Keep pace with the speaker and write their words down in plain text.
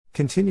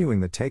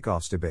Continuing the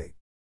takeoffs debate.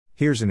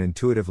 Here's an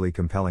intuitively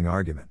compelling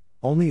argument.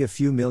 Only a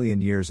few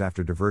million years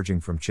after diverging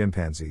from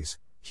chimpanzees,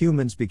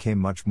 humans became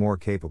much more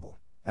capable,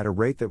 at a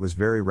rate that was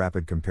very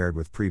rapid compared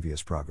with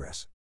previous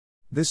progress.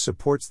 This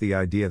supports the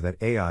idea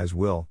that AIs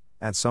will,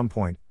 at some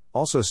point,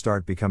 also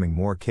start becoming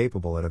more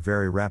capable at a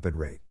very rapid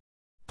rate.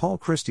 Paul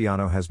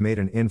Christiano has made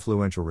an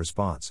influential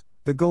response.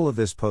 The goal of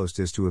this post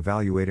is to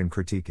evaluate and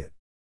critique it.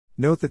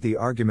 Note that the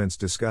arguments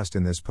discussed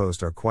in this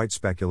post are quite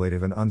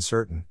speculative and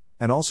uncertain,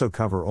 and also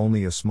cover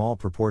only a small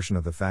proportion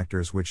of the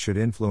factors which should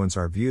influence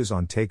our views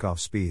on takeoff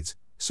speeds,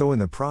 so in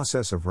the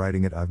process of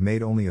writing it I've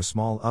made only a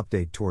small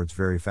update towards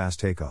very fast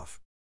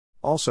takeoff.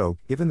 Also,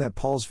 given that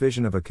Paul's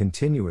vision of a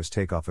continuous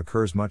takeoff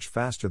occurs much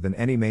faster than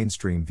any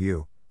mainstream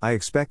view, I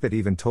expect that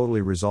even totally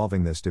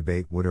resolving this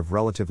debate would have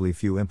relatively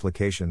few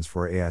implications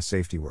for AI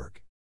safety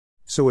work.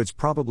 So it's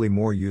probably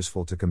more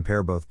useful to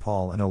compare both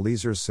Paul and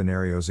Eliezer's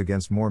scenarios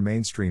against more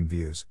mainstream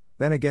views,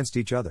 than against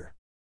each other.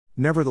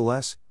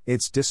 Nevertheless,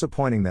 it's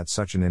disappointing that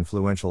such an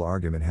influential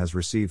argument has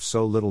received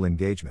so little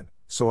engagement,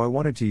 so I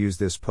wanted to use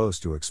this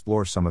post to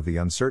explore some of the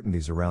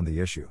uncertainties around the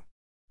issue.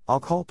 I'll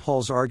call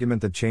Paul's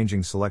argument the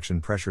changing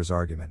selection pressures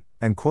argument,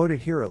 and quote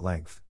it here at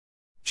length.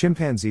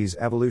 Chimpanzees'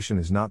 evolution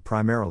is not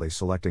primarily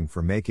selecting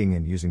for making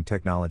and using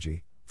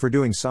technology, for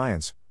doing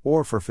science,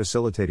 or for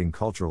facilitating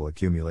cultural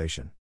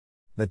accumulation.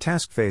 The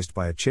task faced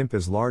by a chimp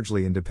is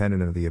largely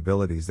independent of the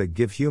abilities that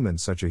give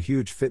humans such a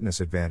huge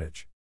fitness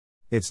advantage.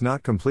 It's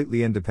not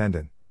completely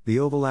independent, the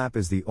overlap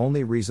is the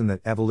only reason that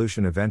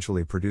evolution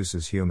eventually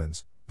produces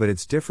humans, but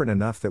it's different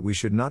enough that we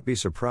should not be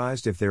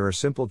surprised if there are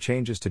simple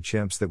changes to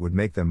chimps that would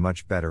make them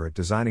much better at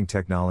designing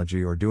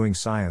technology or doing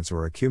science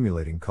or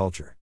accumulating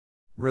culture.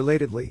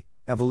 Relatedly,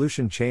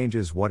 evolution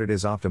changes what it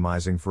is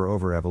optimizing for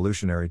over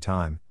evolutionary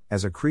time.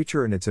 As a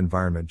creature and its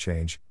environment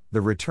change,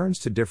 the returns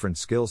to different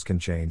skills can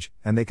change,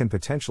 and they can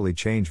potentially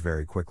change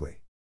very quickly.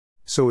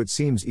 So it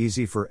seems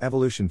easy for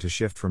evolution to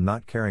shift from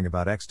not caring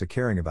about X to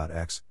caring about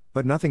X,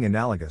 but nothing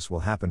analogous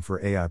will happen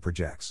for AI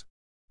projects.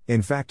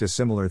 In fact, a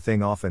similar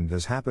thing often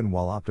does happen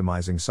while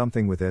optimizing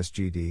something with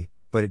SGD,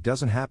 but it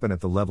doesn't happen at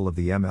the level of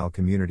the ML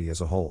community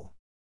as a whole.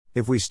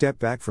 If we step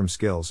back from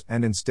skills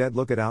and instead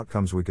look at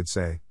outcomes, we could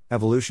say,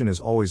 evolution is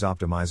always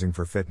optimizing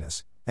for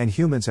fitness, and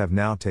humans have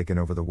now taken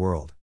over the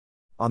world.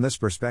 On this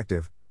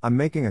perspective, I'm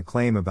making a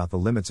claim about the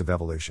limits of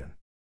evolution.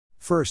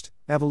 First,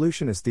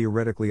 evolution is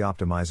theoretically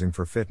optimizing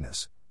for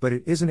fitness, but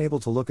it isn't able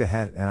to look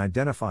ahead and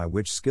identify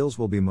which skills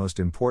will be most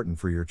important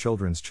for your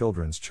children's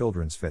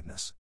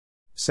fitness.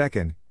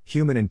 Second,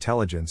 human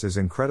intelligence is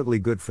incredibly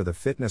good for the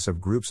fitness of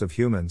groups of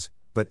humans,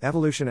 but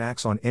evolution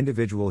acts on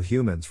individual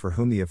humans for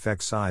whom the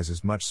effect size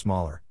is much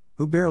smaller,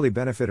 who barely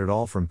benefit at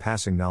all from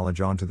passing knowledge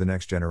on to the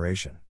next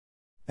generation.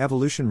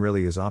 Evolution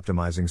really is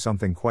optimizing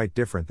something quite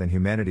different than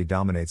humanity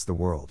dominates the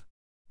world.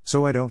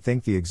 So I don't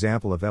think the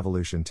example of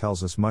evolution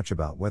tells us much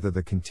about whether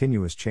the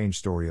continuous change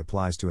story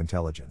applies to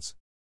intelligence.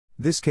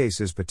 This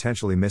case is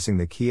potentially missing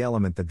the key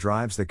element that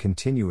drives the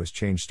continuous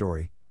change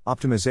story: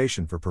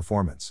 optimization for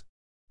performance.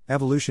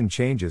 Evolution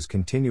changes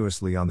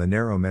continuously on the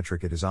narrow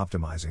metric it is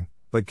optimizing,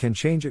 but can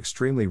change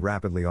extremely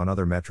rapidly on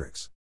other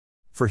metrics.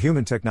 For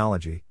human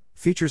technology,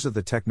 features of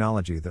the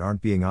technology that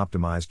aren't being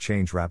optimized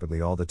change rapidly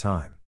all the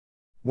time.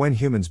 When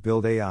humans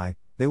build AI,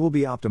 they will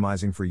be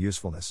optimizing for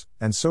usefulness,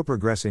 and so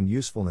progress in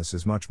usefulness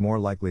is much more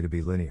likely to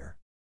be linear.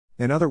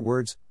 In other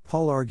words,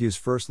 Paul argues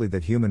firstly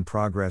that human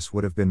progress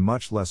would have been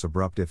much less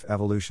abrupt if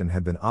evolution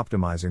had been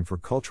optimizing for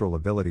cultural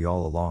ability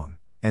all along,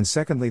 and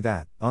secondly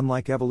that,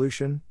 unlike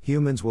evolution,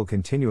 humans will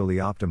continually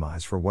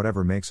optimize for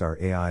whatever makes our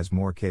AIs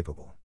more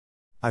capable.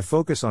 I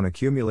focus on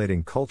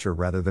accumulating culture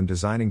rather than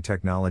designing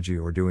technology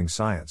or doing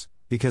science,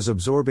 because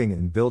absorbing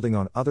and building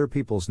on other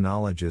people's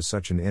knowledge is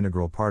such an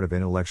integral part of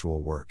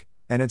intellectual work,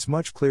 and it's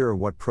much clearer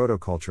what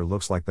proto-culture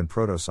looks like than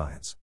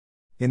proto-science.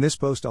 In this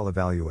post I'll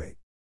evaluate: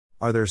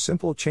 are there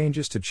simple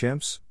changes to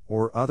chimps,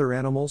 or other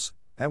animals,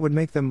 that would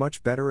make them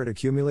much better at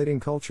accumulating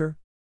culture?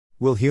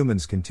 Will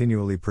humans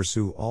continually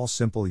pursue all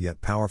simple yet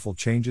powerful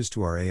changes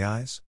to our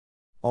AIs?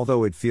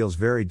 Although it feels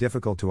very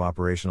difficult to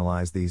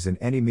operationalize these in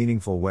any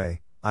meaningful way,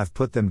 I've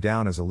put them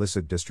down as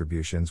illicit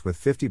distributions with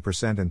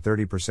 50% and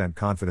 30%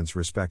 confidence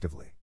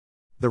respectively.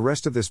 The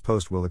rest of this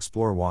post will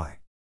explore why.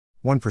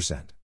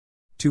 1%,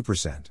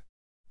 2%,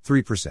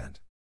 3%,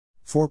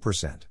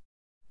 4%,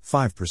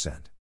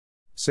 5%,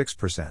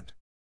 6%,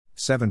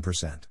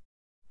 7%,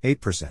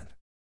 8%,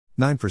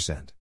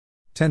 9%,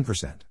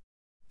 10%,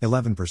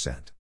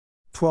 11%,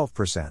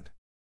 12%,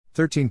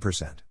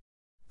 13%,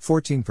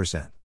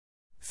 14%,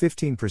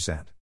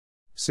 15%,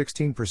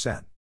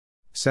 16%,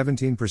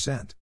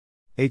 17%,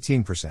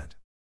 18%,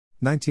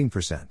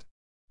 19%,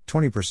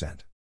 20%,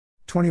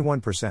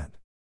 21%,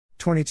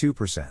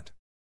 22%,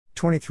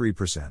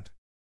 23%,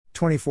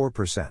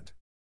 24%,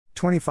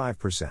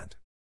 25%,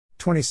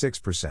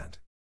 26%,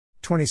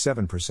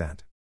 27%,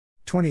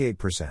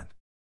 28%,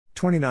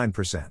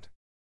 29%,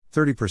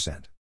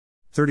 30%,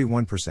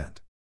 31%,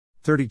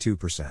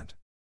 32%,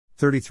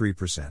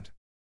 33%,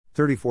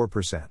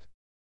 34%,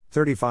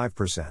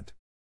 35%,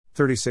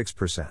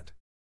 36%,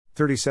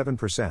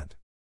 37%,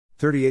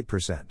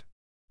 38%,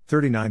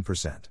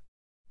 39%,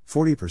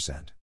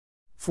 40%,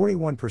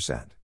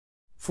 41%,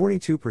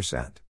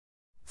 42%,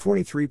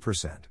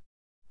 43%,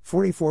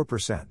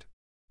 44%,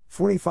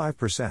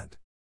 45%,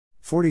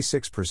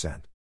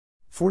 46%,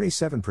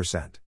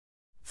 47%,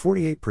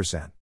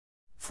 48%,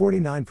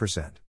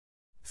 49%,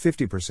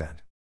 50%,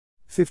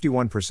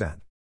 51%,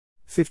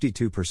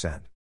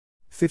 52%,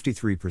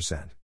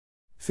 53%,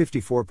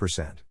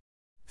 54%,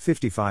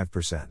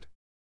 55%,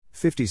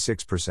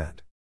 56%,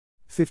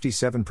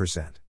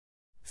 57%,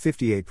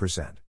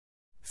 58%,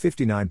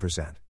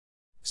 59%,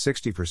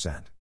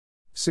 60%,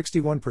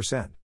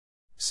 61%,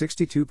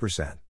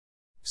 62%,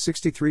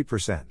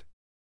 63%,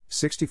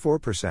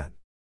 64%,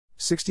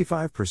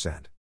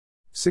 65%,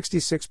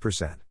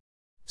 66%,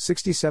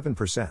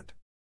 67%,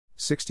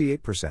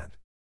 68%,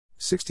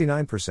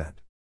 69%,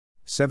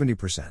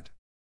 70%,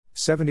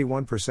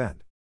 71%,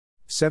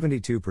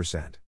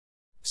 72%,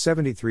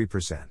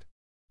 73%,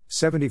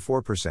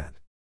 74%,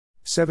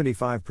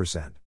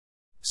 75%,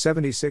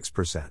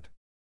 76%,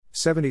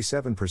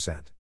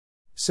 77%,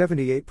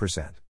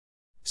 78%,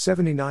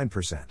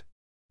 79%,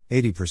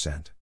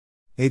 80%,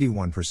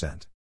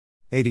 81%,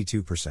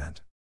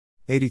 82%,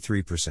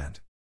 83%,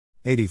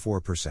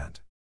 84%,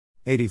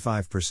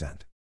 85%,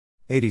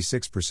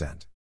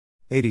 86%,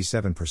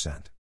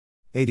 87%,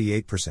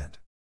 88%,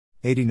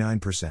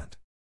 89%,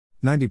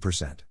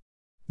 90%,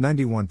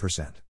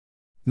 91%,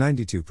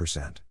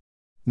 92%,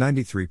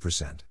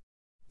 93%,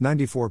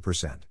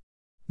 94%,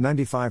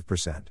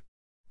 95%,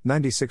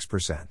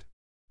 96%,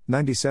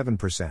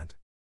 97%,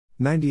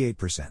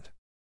 98%,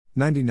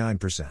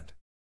 99%,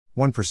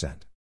 1%.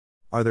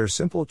 Are there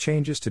simple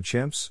changes to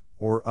chimps,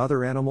 or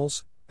other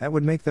animals, that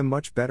would make them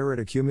much better at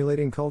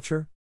accumulating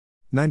culture?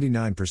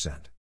 99%,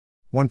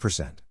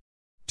 1%,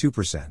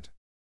 2%,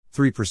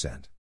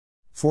 3%,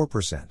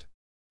 4%,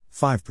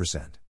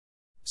 5%,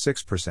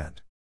 6%,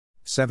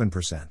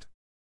 7%,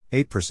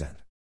 8%,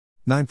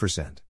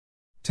 9%,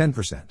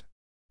 10%,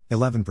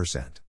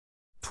 11%,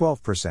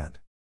 12%,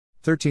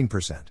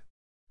 13%,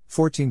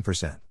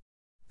 14%,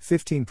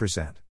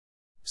 15%,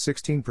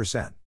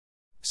 16%,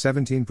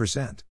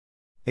 17%,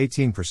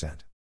 18%,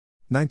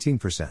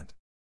 19%,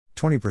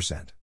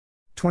 20%,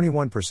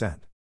 21%,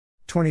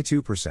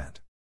 22%,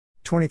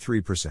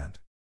 23%,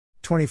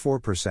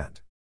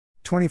 24%,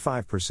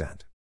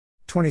 25%,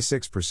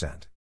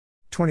 26%,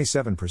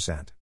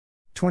 27%,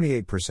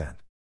 28%,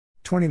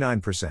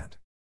 29%,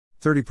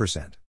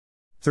 30%,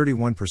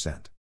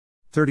 31%,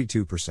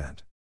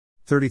 32%,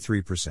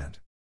 33%,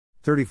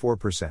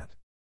 34%,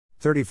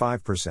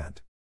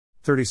 35%,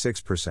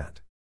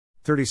 36%,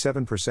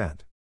 37%,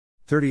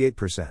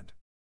 38%,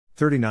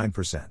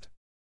 39%,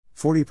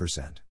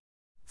 40%,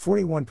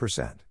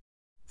 41%,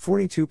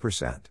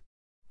 42%,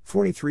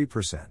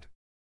 43%,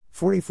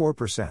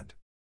 44%,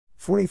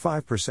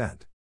 45%,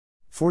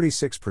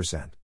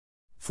 46%,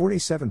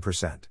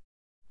 47%,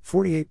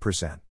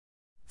 48%,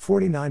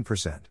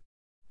 49%,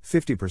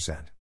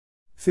 50%,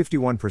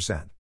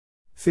 51%,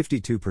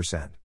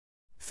 52%,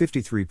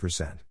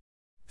 53%,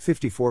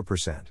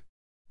 54%,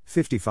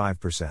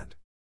 55%,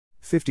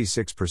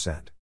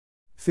 56%,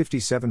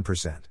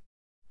 57%,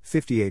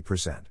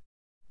 58%,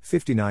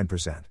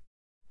 59%,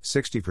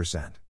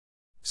 60%,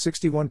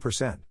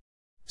 61%,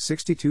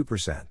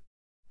 62%,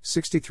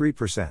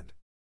 63%,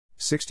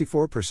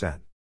 64%,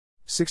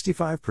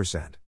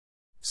 65%,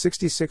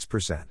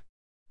 66%,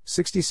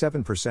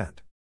 67%,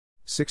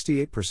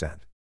 68%,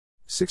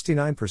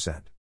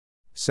 69%,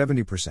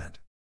 70%,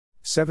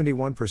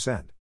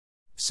 71%,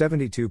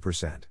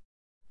 72%,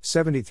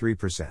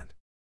 73%,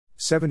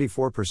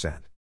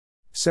 74%,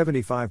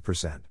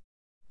 75%,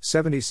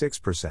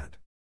 76%,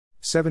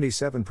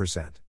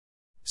 77%,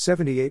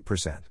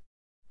 78%,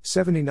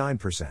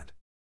 79%,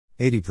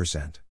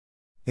 80%,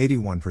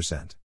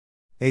 81%,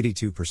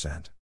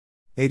 82%,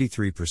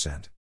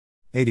 83%,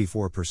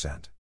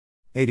 84%,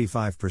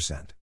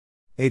 85%,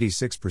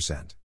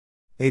 86%,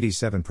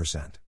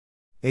 87%,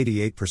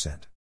 88%,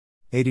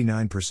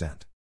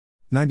 89%,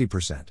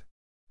 90%,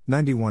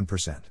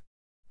 91%,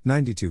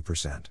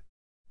 92%,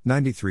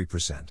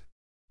 93%,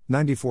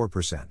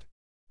 94%,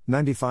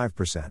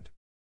 95%,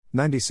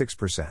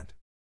 96%,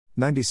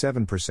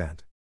 97%,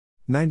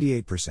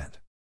 98%,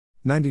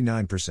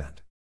 99%,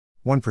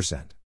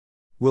 1%.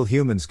 Will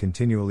humans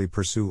continually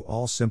pursue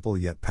all simple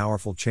yet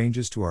powerful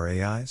changes to our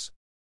AIs?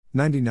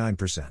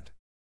 99%.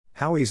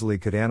 How easily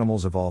could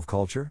animals evolve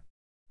culture?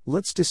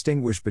 Let's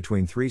distinguish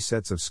between three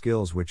sets of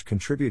skills which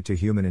contribute to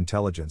human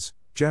intelligence: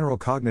 general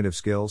cognitive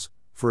skills,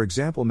 for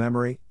example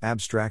memory,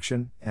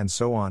 abstraction, and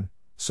so on;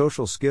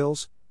 social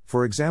skills,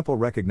 for example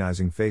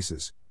recognizing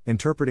faces,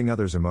 interpreting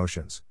others'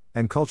 emotions;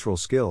 and cultural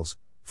skills,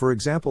 for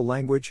example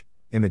language,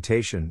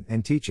 imitation,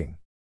 and teaching.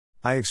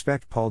 I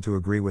expect Paul to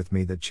agree with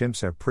me that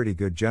chimps have pretty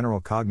good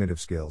general cognitive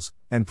skills,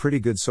 and pretty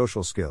good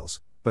social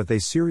skills, but they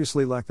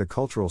seriously lack the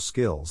cultural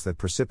skills that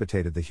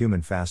precipitated the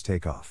human fast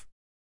takeoff.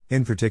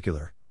 In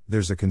particular,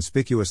 there's a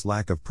conspicuous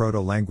lack of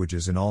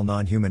proto-languages in all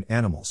non-human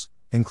animals,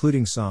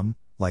 including some,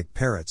 like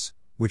parrots,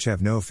 which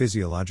have no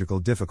physiological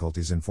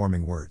difficulties in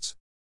forming words.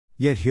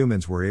 Yet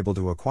humans were able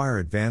to acquire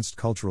advanced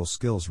cultural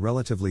skills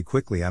relatively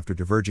quickly after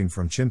diverging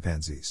from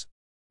chimpanzees.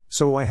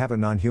 So why haven't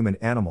non-human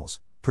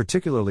animals,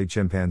 particularly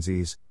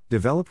chimpanzees,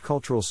 developed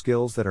cultural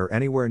skills that are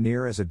anywhere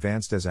near as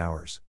advanced as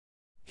ours?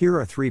 Here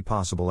are 3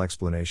 possible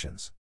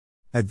explanations.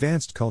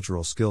 Advanced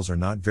cultural skills are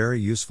not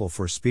very useful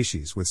for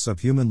species with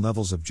subhuman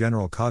levels of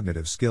general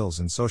cognitive skills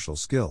and social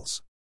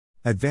skills.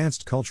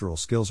 Advanced cultural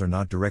skills are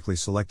not directly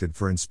selected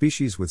for in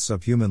species with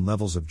subhuman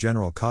levels of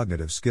general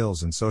cognitive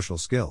skills and social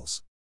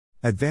skills.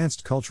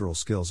 Advanced cultural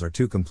skills are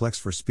too complex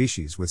for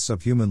species with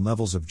subhuman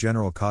levels of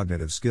general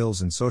cognitive skills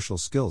and social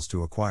skills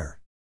to acquire.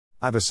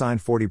 I've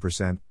assigned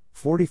 40%,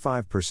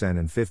 45%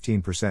 and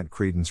 15%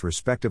 credence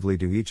respectively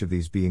to each of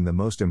these being the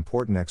most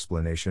important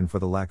explanation for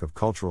the lack of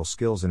cultural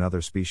skills in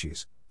other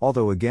species,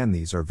 although again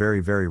these are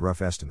very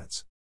rough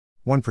estimates.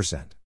 1%,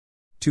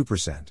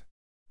 2%,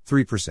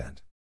 3%,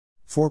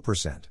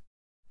 4%,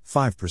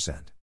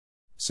 5%,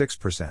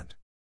 6%,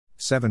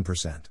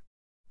 7%,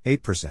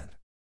 8%,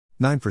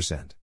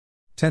 9%,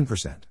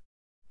 10%,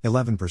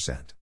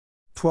 11%,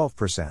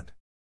 12%,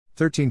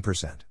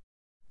 13%,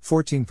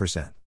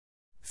 14%,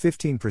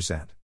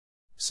 15%,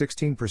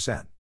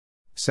 16%,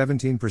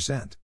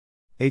 17%,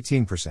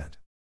 18%,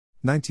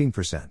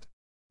 19%,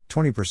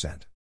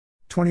 20%,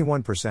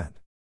 21%,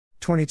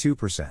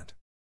 22%,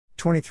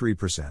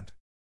 23%,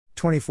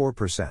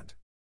 24%,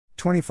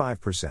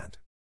 25%,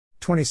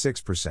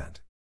 26%,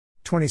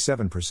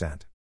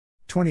 27%,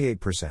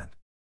 28%,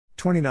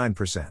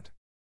 29%,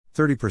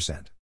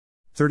 30%,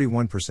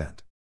 31%,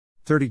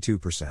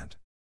 32%,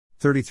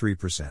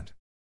 33%,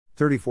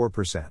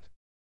 34%,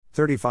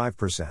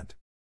 35%,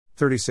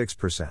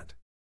 36%,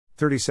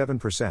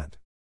 37%,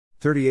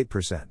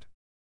 38%,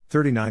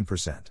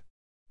 39%,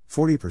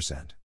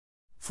 40%,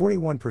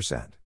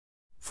 41%,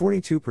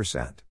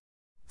 42%,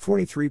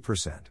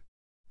 43%,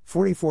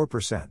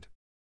 44%,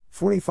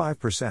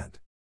 45%,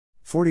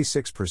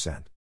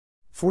 46%,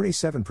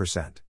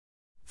 47%,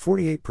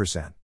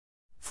 48%,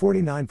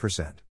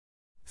 49%,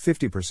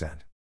 50%,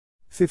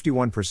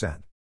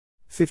 51%,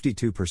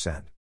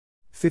 52%,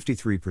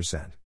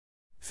 53%,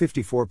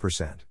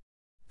 54%,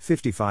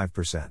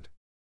 55%,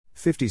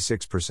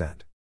 56%,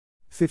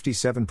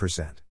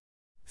 57%,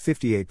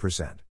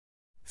 58%,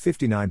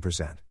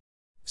 59%,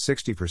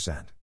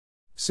 60%,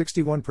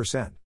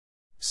 61%,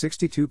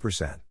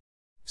 62%,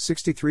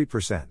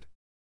 63%,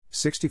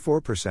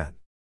 64%,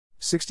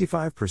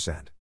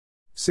 65%,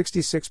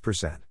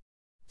 66%,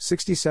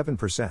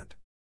 67%,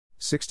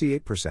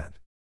 68%,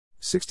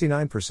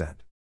 69%,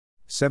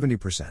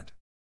 70%,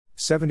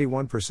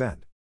 71%,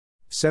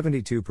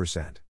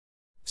 72%,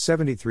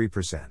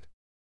 73%,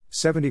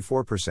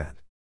 74%,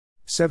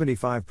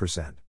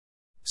 75%,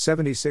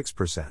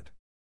 76%,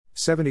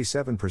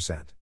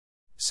 77%,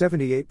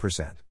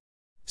 78%,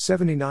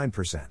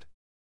 79%,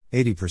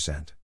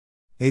 80%,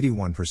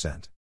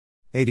 81%,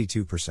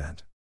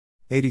 82%,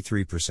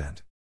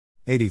 83%,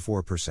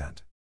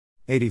 84%,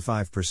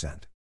 85%,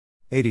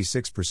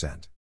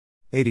 86%,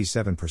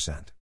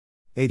 87%,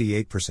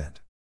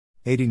 88%,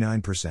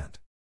 89%,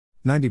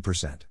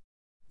 90%,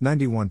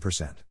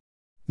 91%,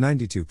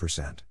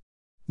 92%,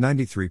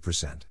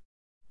 93%,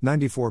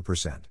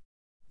 94%,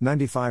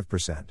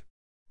 95%,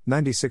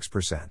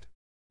 96%,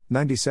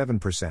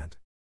 97%,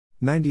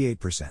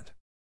 98%,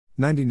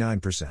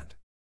 99%,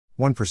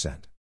 1%.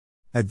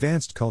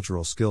 Advanced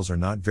cultural skills are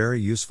not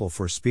very useful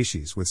for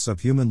species with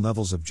subhuman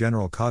levels of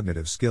general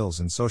cognitive skills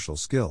and social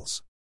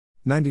skills.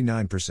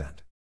 99%,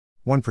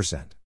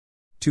 1%,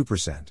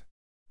 2%,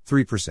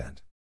 3%,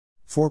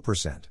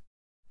 4%,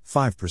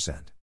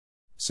 5%,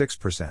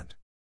 6%,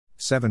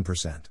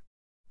 7%,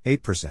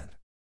 8%,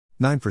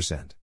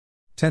 9%,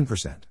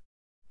 10%,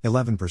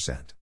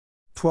 11%,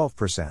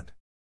 12%,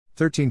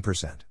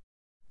 13%,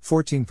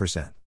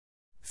 14%,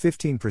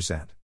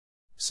 15%,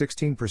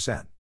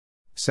 16%,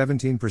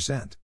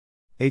 17%,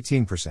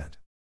 18%,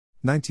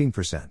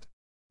 19%,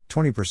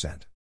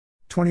 20%,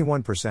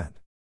 21%,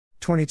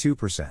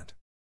 22%,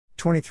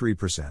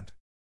 23%,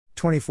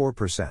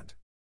 24%,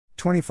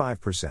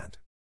 25%,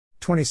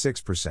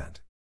 26%,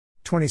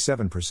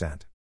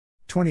 27%,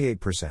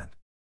 28%,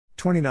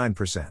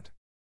 29%,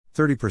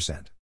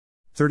 30%,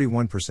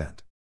 31%,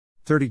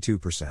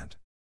 32%,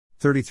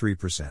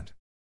 33%,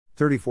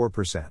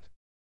 34%,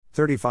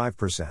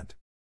 35%,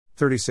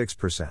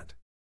 36%,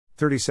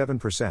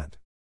 37%,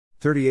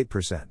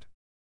 38%,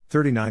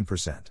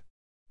 39%,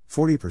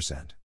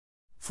 40%,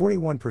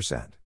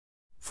 41%,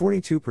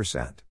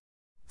 42%,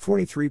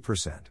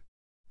 43%,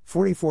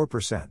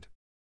 44%,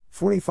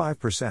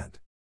 45%,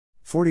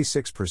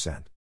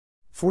 46%,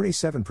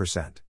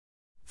 47%,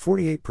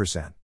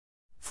 48%,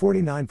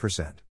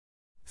 49%,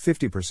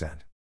 50%,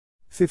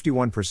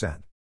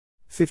 51%,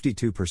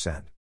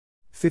 52%,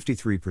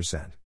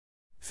 53%,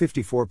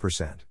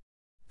 54%,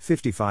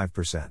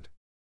 55%,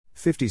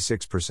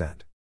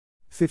 56%,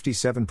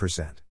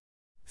 57%,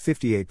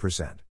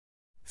 58%,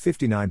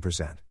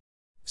 59%,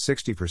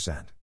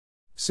 60%,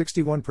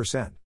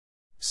 61%,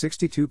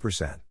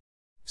 62%,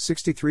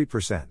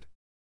 63%,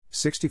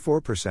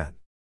 64%,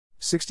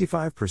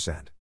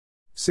 65%,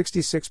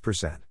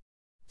 66%,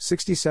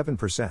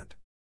 67%,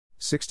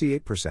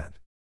 68%,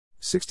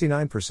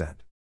 69%,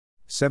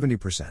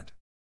 70%,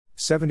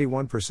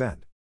 71%,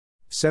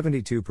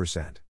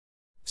 72%,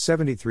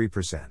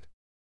 73%,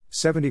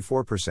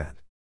 74%,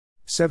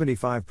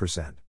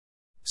 75%,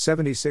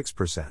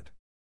 76%,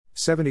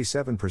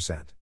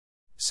 77%,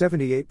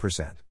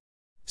 78%,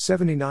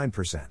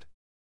 79%,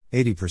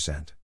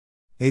 80%,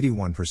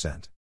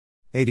 81%,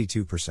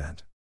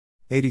 82%,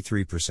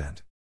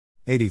 83%,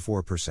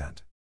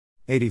 84%,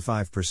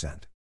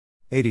 85%,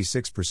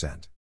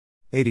 86%,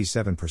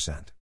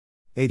 87%,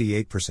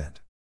 88%,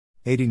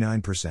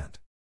 89%,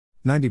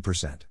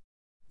 90%,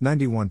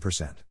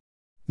 91%,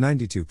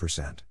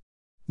 92%,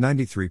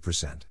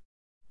 93%,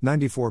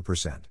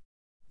 94%,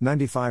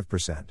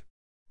 95%,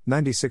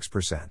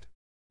 96%,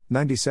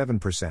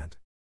 97%,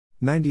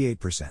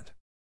 98%,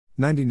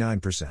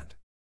 99%,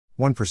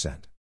 1%.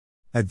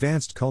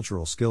 Advanced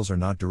cultural skills are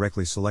not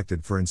directly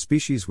selected for in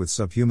species with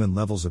subhuman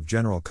levels of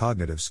general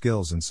cognitive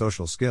skills and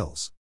social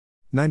skills.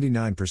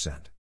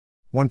 99%,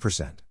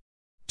 1%,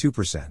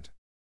 2%,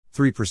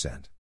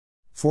 3%,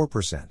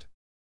 4%,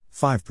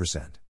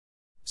 5%,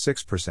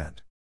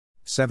 6%,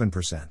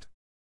 7%,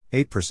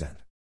 8%,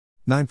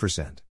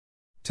 9%,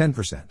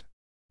 10%,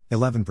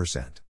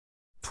 11%,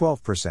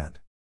 12%,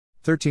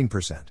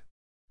 13%,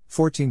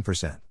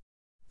 14%,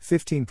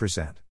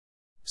 15%,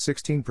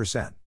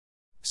 16%,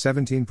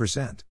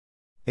 17%,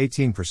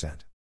 18%,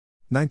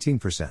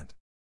 19%,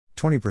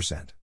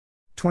 20%,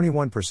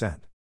 21%,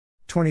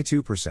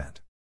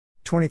 22%,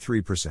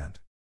 23%,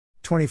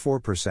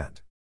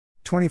 24%,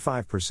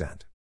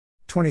 25%,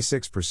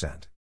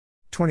 26%,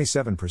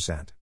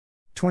 27%,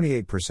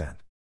 28%,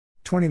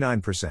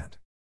 29%,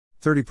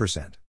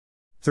 30%,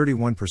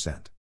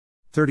 31%,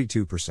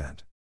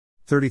 32%,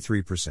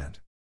 33%,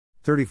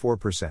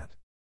 34%,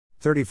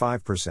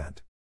 35%,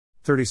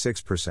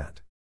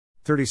 36%,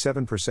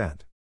 37%,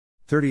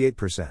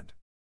 38%,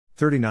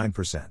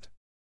 39%,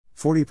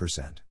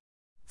 40%,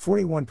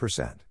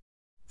 41%,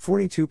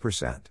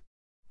 42%,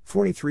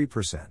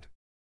 43%,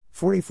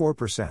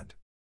 44%,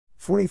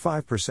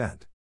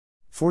 45%,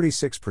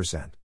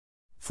 46%,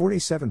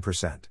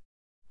 47%,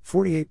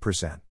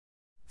 48%,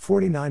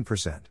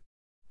 49%,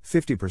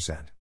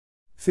 50%,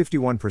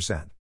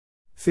 51%,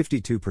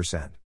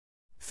 52%,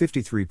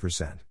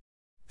 53%,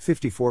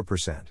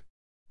 54%,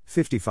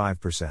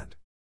 55%,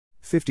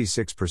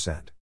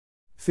 56%,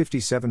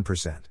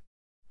 57%,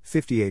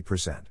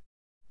 58%,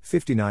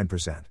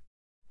 59%,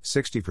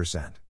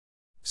 60%,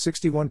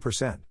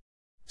 61%,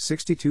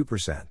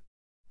 62%,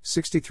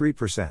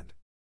 63%,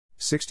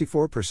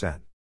 64%,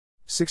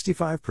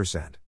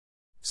 65%,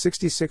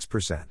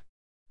 66%,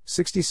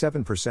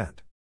 67%,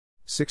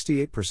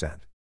 68%,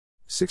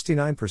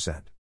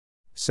 69%,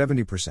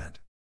 70%,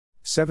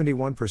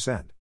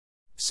 71%,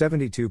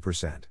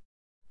 72%,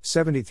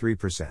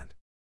 73%,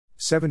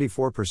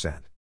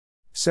 74%,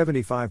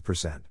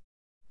 75%,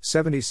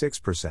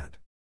 76%,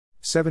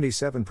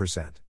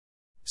 77%,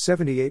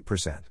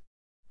 78%,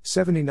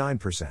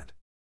 79%,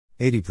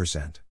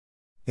 80%,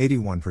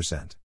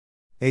 81%,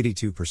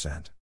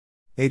 82%,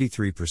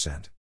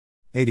 83%,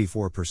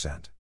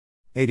 84%,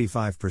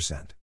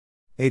 85%,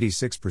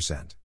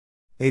 86%,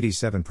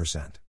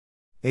 87%,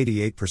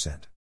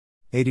 88%,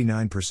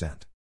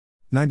 89%,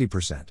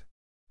 90%,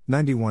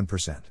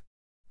 91%,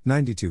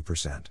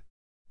 92%,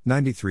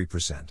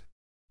 93%,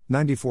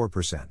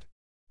 94%,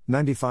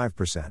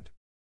 95%,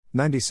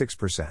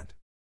 96%,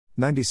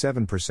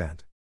 97%,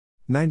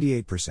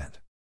 98%,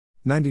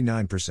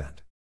 99%,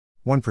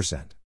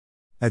 1%.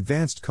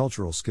 Advanced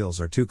cultural skills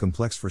are too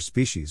complex for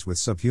species with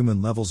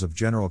subhuman levels of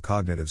general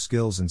cognitive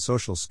skills and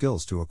social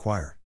skills to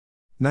acquire.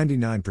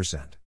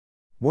 99%.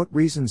 What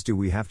reasons do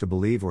we have to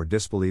believe or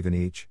disbelieve in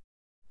each?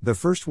 The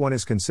first one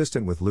is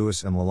consistent with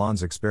Lewis and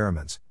Lalonde's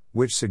experiments,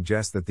 which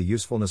suggest that the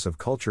usefulness of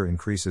culture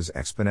increases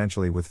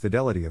exponentially with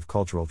fidelity of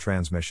cultural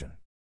transmission.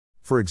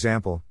 For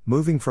example,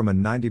 moving from a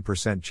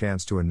 90%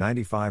 chance to a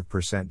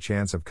 95%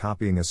 chance of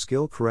copying a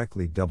skill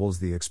correctly doubles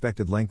the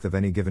expected length of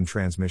any given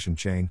transmission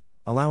chain,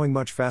 allowing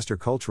much faster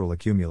cultural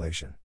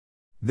accumulation.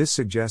 This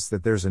suggests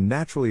that there's a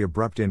naturally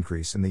abrupt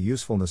increase in the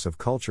usefulness of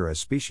culture as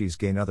species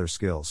gain other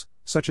skills,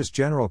 such as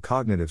general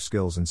cognitive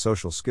skills and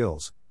social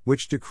skills,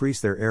 which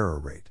decrease their error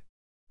rate.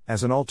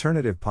 As an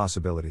alternative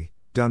possibility,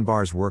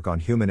 Dunbar's work on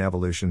human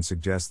evolution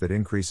suggests that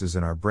increases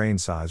in our brain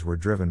size were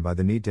driven by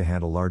the need to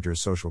handle larger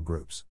social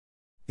groups.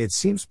 It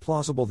seems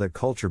plausible that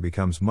culture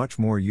becomes much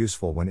more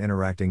useful when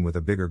interacting with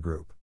a bigger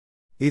group.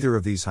 Either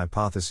of these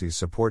hypotheses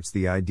supports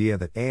the idea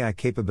that AI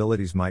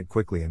capabilities might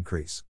quickly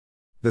increase.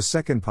 The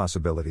second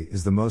possibility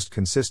is the most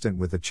consistent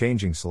with the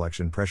changing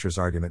selection pressures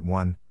argument.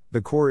 1.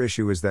 The core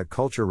issue is that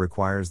culture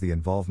requires the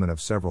involvement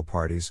of several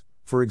parties.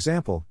 For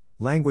example,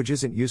 language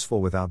isn't useful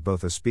without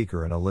both a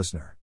speaker and a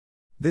listener.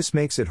 This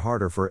makes it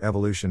harder for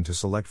evolution to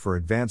select for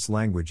advanced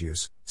language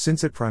use,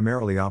 since it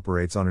primarily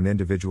operates on an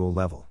individual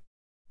level.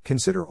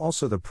 Consider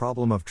also the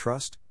problem of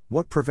trust.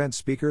 What prevents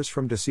speakers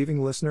from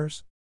deceiving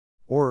listeners?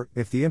 Or,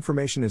 if the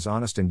information is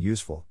honest and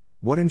useful,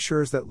 what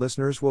ensures that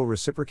listeners will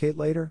reciprocate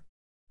later?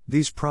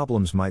 These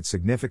problems might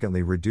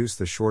significantly reduce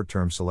the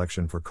short-term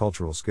selection for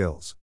cultural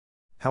skills.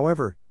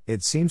 However,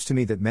 it seems to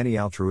me that many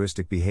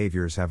altruistic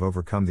behaviors have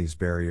overcome these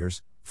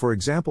barriers, for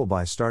example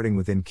by starting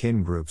within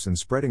kin groups and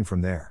spreading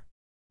from there.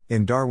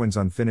 In Darwin's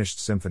Unfinished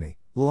Symphony,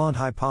 Lalonde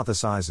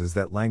hypothesizes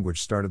that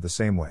language started the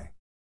same way.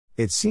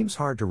 It seems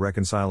hard to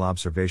reconcile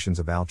observations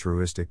of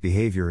altruistic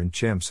behavior in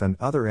chimps and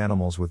other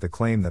animals with the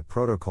claim that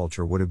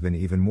protoculture would have been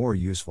even more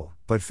useful,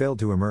 but failed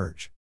to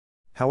emerge.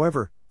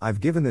 However, I've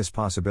given this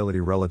possibility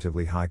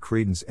relatively high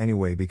credence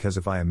anyway because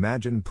if I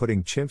imagine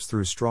putting chimps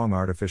through strong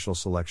artificial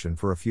selection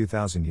for a few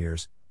thousand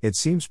years, it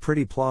seems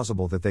pretty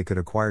plausible that they could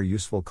acquire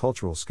useful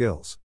cultural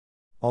skills.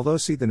 Although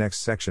see the next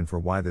section for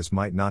why this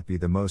might not be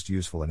the most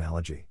useful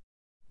analogy.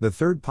 The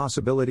third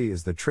possibility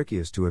is the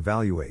trickiest to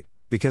evaluate,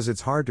 because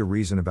it's hard to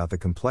reason about the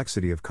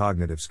complexity of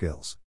cognitive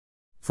skills.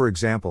 For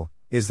example,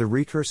 is the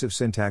recursive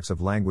syntax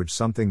of language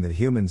something that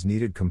humans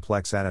needed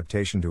complex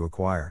adaptation to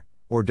acquire,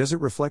 or does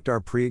it reflect our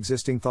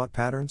pre-existing thought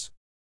patterns?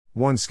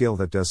 One skill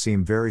that does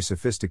seem very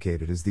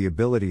sophisticated is the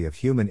ability of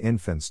human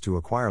infants to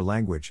acquire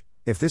language.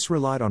 If this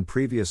relied on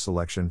previous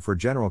selection for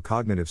general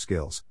cognitive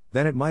skills,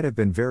 then it might have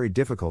been very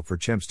difficult for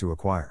chimps to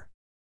acquire.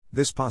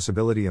 This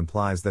possibility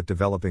implies that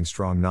developing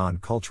strong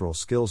non-cultural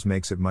skills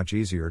makes it much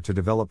easier to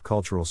develop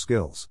cultural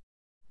skills.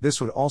 This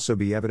would also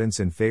be evidence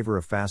in favor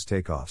of fast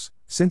takeoffs,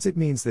 since it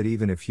means that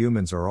even if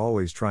humans are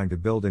always trying to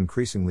build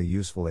increasingly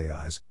useful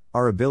AIs,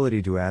 our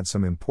ability to add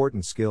some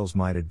important skills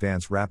might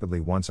advance rapidly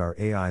once our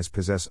AIs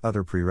possess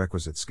other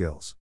prerequisite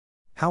skills.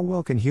 How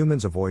well can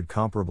humans avoid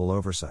comparable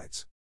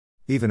oversights?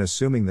 Even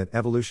assuming that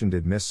evolution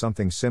did miss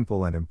something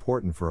simple and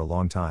important for a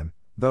long time,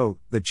 though,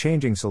 the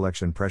changing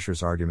selection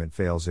pressures argument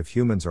fails if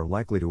humans are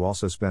likely to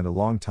also spend a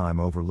long time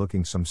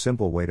overlooking some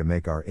simple way to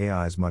make our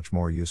AIs much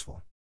more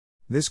useful.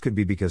 This could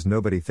be because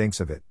nobody thinks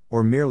of it,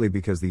 or merely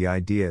because the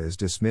idea is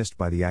dismissed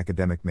by the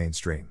academic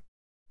mainstream.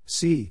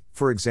 See,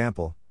 for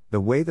example, the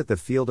way that the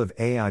field of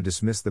AI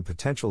dismissed the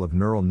potential of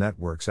neural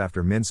networks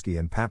after Minsky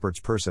and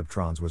Papert's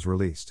perceptrons was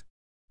released.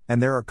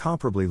 And there are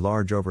comparably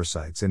large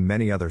oversights in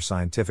many other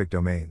scientific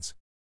domains.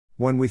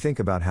 When we think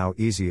about how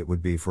easy it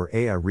would be for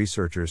AI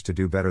researchers to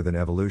do better than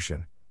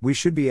evolution, we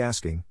should be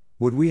asking,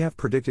 would we have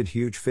predicted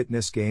huge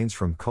fitness gains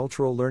from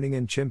cultural learning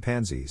in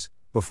chimpanzees,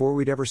 before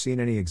we'd ever seen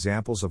any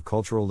examples of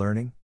cultural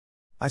learning?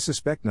 I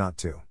suspect not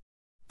to.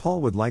 Paul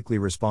would likely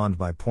respond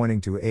by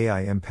pointing to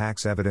AI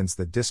impacts evidence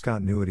that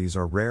discontinuities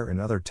are rare in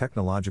other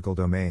technological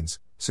domains,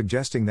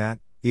 suggesting that,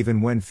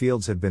 even when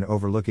fields have been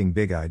overlooking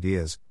big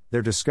ideas,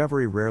 their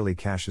discovery rarely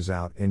cashes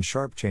out in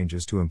sharp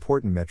changes to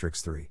important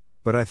metrics 3.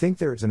 But I think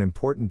there is an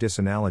important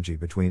disanalogy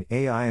between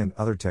AI and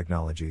other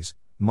technologies.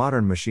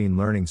 Modern machine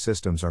learning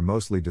systems are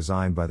mostly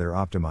designed by their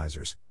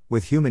optimizers,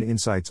 with human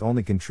insights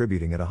only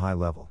contributing at a high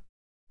level.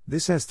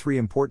 This has 3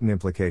 important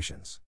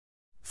implications.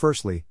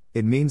 Firstly,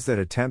 it means that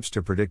attempts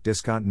to predict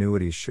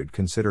discontinuities should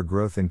consider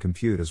growth in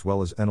compute as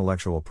well as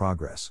intellectual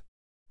progress.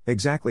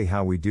 Exactly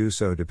how we do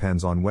so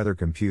depends on whether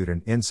compute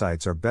and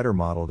insights are better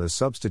modeled as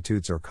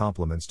substitutes or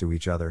complements to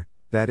each other,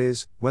 that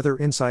is, whether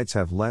insights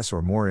have less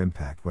or more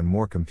impact when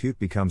more compute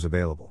becomes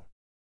available.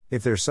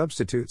 If they're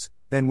substitutes,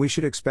 then we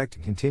should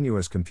expect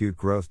continuous compute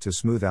growth to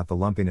smooth out the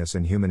lumpiness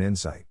in human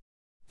insight.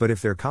 But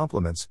if they're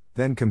complements,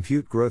 then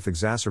compute growth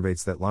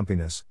exacerbates that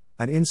lumpiness.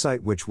 An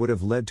insight which would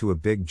have led to a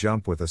big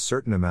jump with a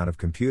certain amount of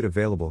compute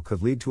available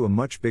could lead to a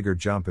much bigger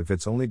jump if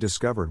it's only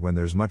discovered when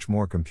there's much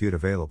more compute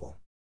available.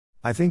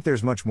 I think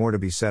there's much more to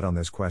be said on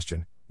this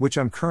question, which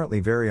I'm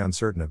currently very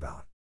uncertain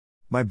about.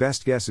 My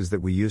best guess is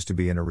that we used to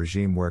be in a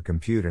regime where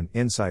compute and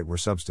insight were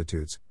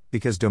substitutes,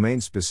 because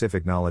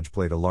domain-specific knowledge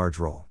played a large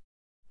role.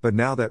 But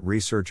now that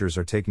researchers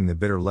are taking the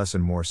bitter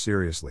lesson more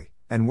seriously,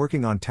 and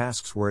working on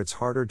tasks where it's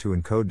harder to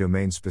encode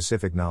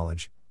domain-specific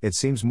knowledge, it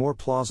seems more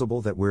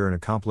plausible that we're in a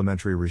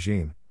complementary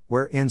regime,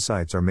 where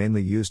insights are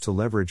mainly used to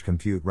leverage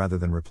compute rather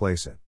than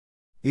replace it.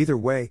 Either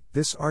way,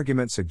 this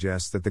argument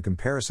suggests that the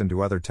comparison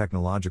to other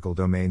technological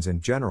domains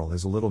in general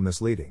is a little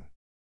misleading.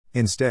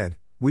 Instead,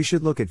 we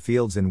should look at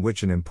fields in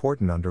which an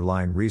important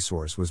underlying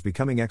resource was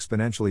becoming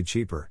exponentially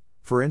cheaper,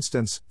 for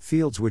instance,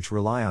 fields which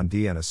rely on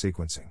DNA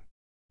sequencing.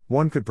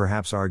 One could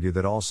perhaps argue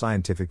that all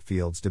scientific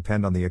fields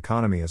depend on the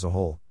economy as a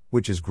whole,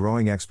 which is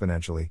growing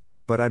exponentially,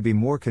 but I'd be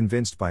more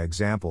convinced by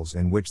examples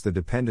in which the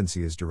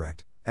dependency is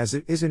direct, as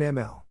it is in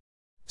ML.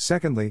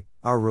 Secondly,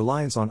 our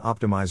reliance on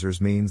optimizers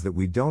means that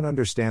we don't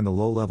understand the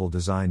low-level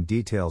design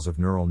details of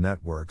neural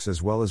networks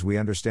as well as we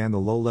understand the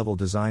low-level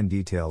design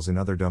details in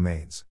other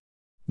domains.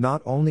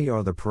 Not only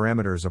are the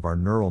parameters of our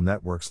neural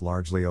networks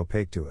largely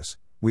opaque to us,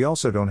 we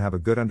also don't have a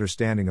good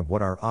understanding of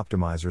what our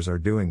optimizers are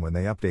doing when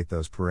they update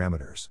those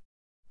parameters.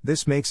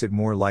 This makes it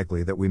more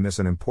likely that we miss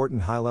an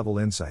important high-level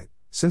insight,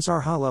 since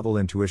our high-level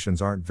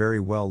intuitions aren't very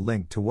well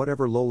linked to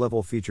whatever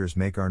low-level features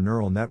make our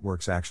neural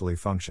networks actually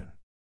function.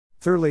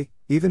 Thirdly,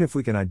 even if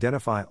we can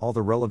identify all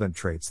the relevant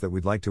traits that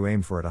we'd like to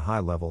aim for at a high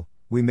level,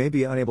 we may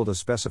be unable to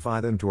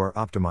specify them to our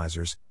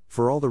optimizers,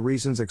 for all the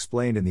reasons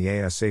explained in the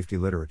AI safety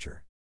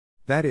literature.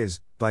 That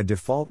is, by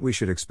default we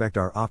should expect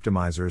our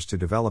optimizers to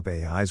develop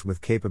AIs with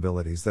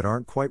capabilities that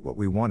aren't quite what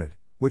we wanted,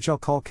 which I'll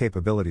call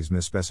capabilities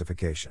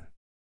misspecification.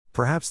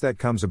 Perhaps that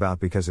comes about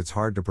because it's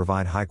hard to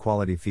provide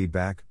high-quality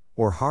feedback,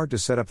 or hard to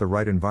set up the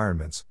right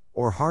environments,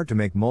 or hard to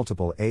make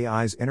multiple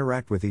AIs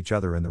interact with each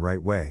other in the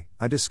right way.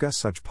 I discuss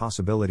such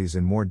possibilities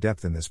in more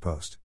depth in this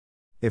post.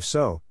 If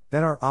so,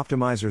 then our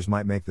optimizers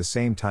might make the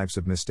same types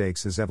of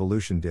mistakes as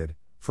evolution did,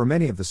 for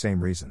many of the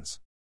same reasons.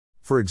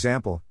 For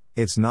example,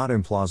 it's not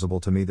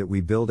implausible to me that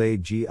we build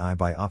AGI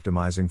by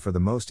optimizing for the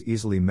most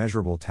easily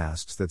measurable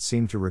tasks that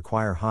seem to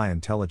require high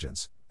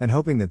intelligence, and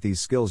hoping that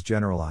these skills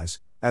generalize,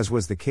 as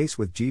was the case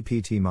with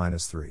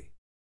GPT-3.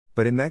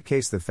 But in that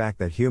case, the fact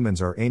that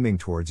humans are aiming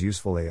towards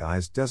useful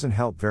AIs doesn't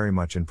help very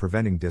much in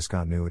preventing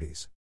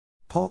discontinuities.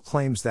 Paul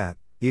claims that,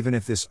 even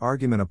if this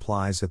argument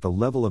applies at the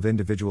level of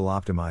individual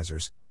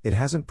optimizers, it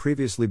hasn't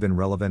previously been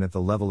relevant at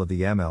the level of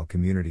the ML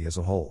community as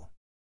a whole.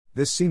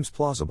 This seems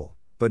plausible,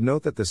 but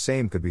note that the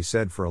same could be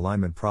said for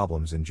alignment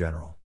problems in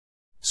general.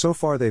 So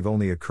far they've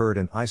only occurred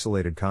in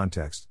isolated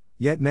context,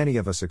 yet many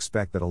of us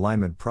expect that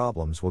alignment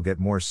problems will get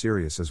more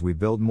serious as we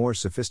build more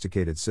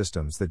sophisticated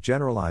systems that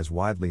generalize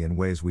widely in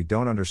ways we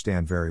don't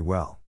understand very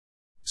well.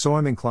 So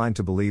I'm inclined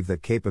to believe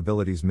that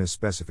capabilities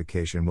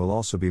misspecification will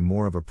also be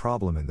more of a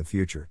problem in the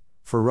future,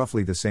 for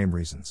roughly the same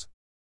reasons.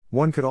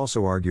 One could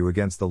also argue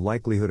against the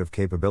likelihood of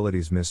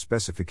capabilities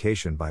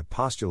misspecification by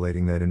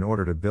postulating that in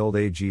order to build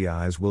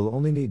AGIs we'll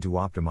only need to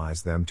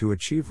optimize them to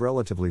achieve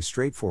relatively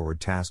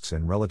straightforward tasks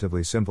in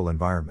relatively simple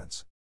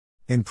environments.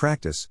 In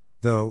practice,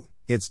 though,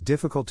 it's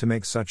difficult to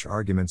make such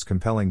arguments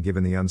compelling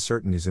given the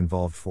uncertainties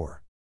involved.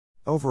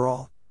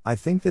 Overall, I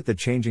think that the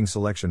changing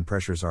selection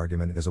pressures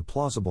argument is a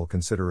plausible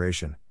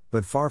consideration,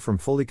 but far from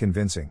fully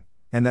convincing,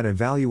 and that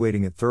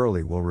evaluating it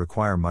thoroughly will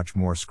require much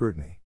more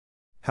scrutiny.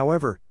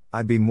 However,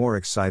 I'd be more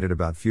excited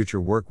about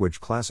future work which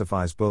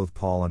classifies both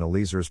Paul and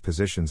Eliezer's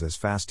positions as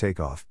fast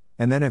takeoff,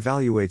 and then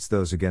evaluates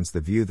those against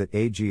the view that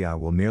AGI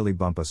will merely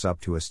bump us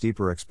up to a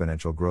steeper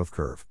exponential growth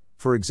curve,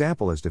 for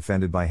example as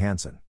defended by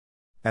Hansen.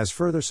 As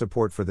further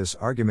support for this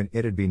argument,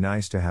 it'd be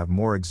nice to have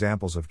more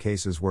examples of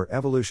cases where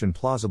evolution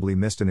plausibly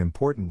missed an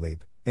important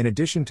leap, in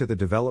addition to the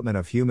development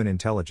of human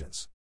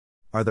intelligence.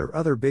 Are there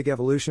other big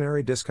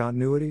evolutionary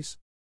discontinuities?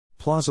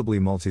 Plausibly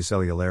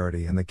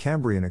multicellularity and the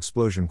Cambrian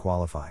explosion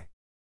qualify.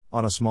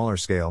 On a smaller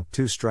scale,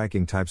 two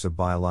striking types of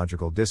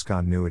biological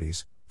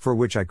discontinuities, for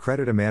which I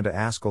credit Amanda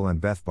Askell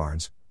and Beth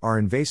Barnes, are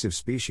invasive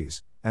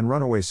species, and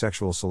runaway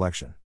sexual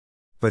selection.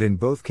 But in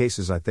both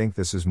cases I think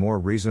this is more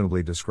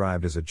reasonably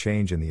described as a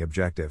change in the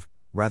objective,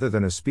 rather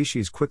than a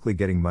species quickly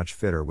getting much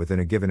fitter within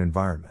a given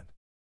environment.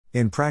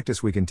 In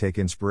practice we can take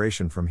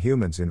inspiration from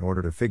humans in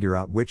order to figure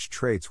out which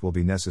traits will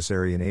be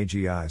necessary in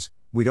AGIs,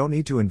 we don't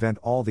need to invent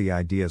all the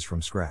ideas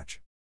from scratch.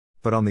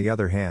 But on the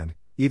other hand,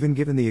 even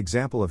given the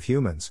example of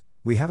humans,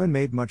 we haven't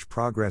made much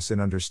progress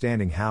in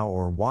understanding how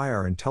or why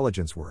our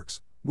intelligence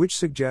works, which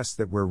suggests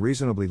that we're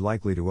reasonably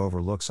likely to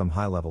overlook some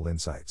high-level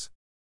insights.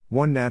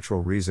 One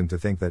natural reason to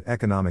think that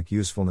economic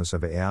usefulness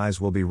of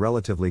AIs will be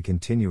relatively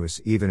continuous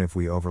even if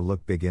we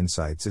overlook big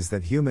insights is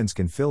that humans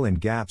can fill in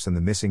gaps in the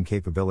missing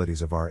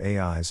capabilities of our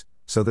AIs,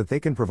 so that they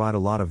can provide a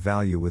lot of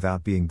value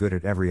without being good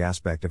at every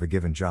aspect of a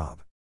given job.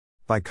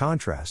 By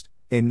contrast,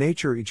 in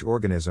nature each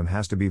organism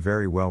has to be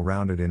very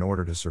well-rounded in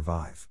order to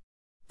survive.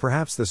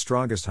 Perhaps the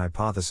strongest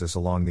hypothesis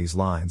along these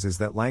lines is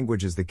that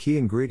language is the key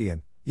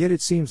ingredient, yet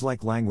it seems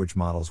like language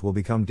models will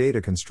become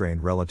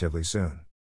data-constrained relatively soon.